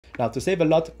Now to save a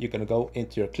LUT, you're going to go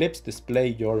into your clips, display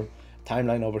your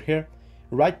timeline over here,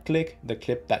 right click the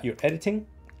clip that you're editing,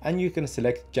 and you can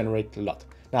select generate LUT.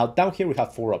 Now down here we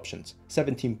have 4 options: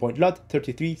 17-point LUT,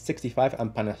 33, 65,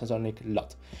 and Panasonic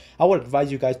LUT. I would advise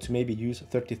you guys to maybe use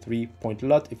 33-point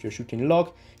LUT if you're shooting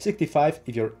log, 65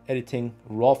 if you're editing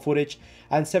raw footage,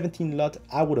 and 17 LUT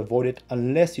I would avoid it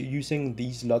unless you're using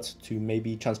these LUTs to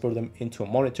maybe transfer them into a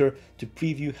monitor to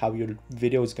preview how your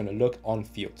video is going to look on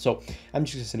field. So I'm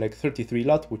just going to select 33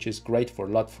 LUT, which is great for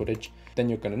LUT footage. Then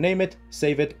you're going to name it,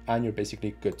 save it, and you're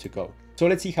basically good to go. So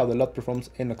let's see how the LUT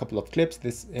performs in a couple of clips.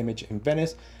 This image in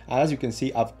Venice, and as you can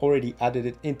see, I've already added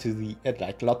it into the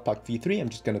LUT Pack v3. I'm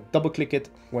just going to double click it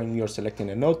when you're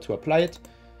selecting a node to apply it,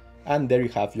 and there you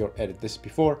have your edit. This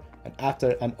before and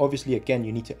after, and obviously again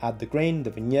you need to add the grain,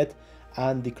 the vignette,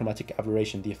 and the chromatic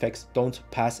aberration. The effects don't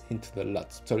pass into the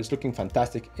LUTs, so it's looking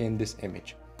fantastic in this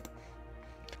image.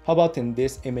 How about in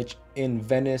this image in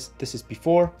Venice? This is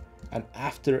before and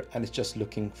after, and it's just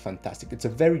looking fantastic. It's a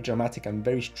very dramatic and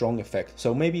very strong effect.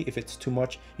 So maybe if it's too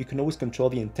much, you can always control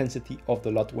the intensity of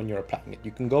the LUT when you're applying it.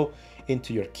 You can go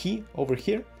into your key over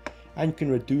here and you can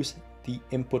reduce the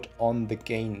input on the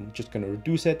gain. You're just going to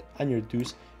reduce it, and you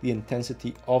reduce the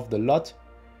intensity of the LUT.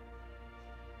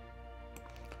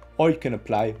 Or you can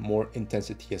apply more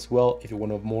intensity as well if you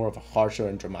want more of a harsher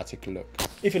and dramatic look.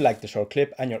 If you like the short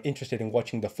clip and you're interested in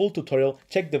watching the full tutorial,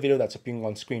 check the video that's appearing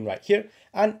on screen right here.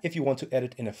 And if you want to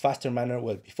edit in a faster manner,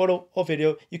 whether it be photo or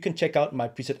video, you can check out my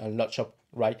preset and LUT shop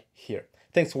right here.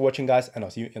 Thanks for watching, guys, and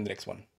I'll see you in the next one.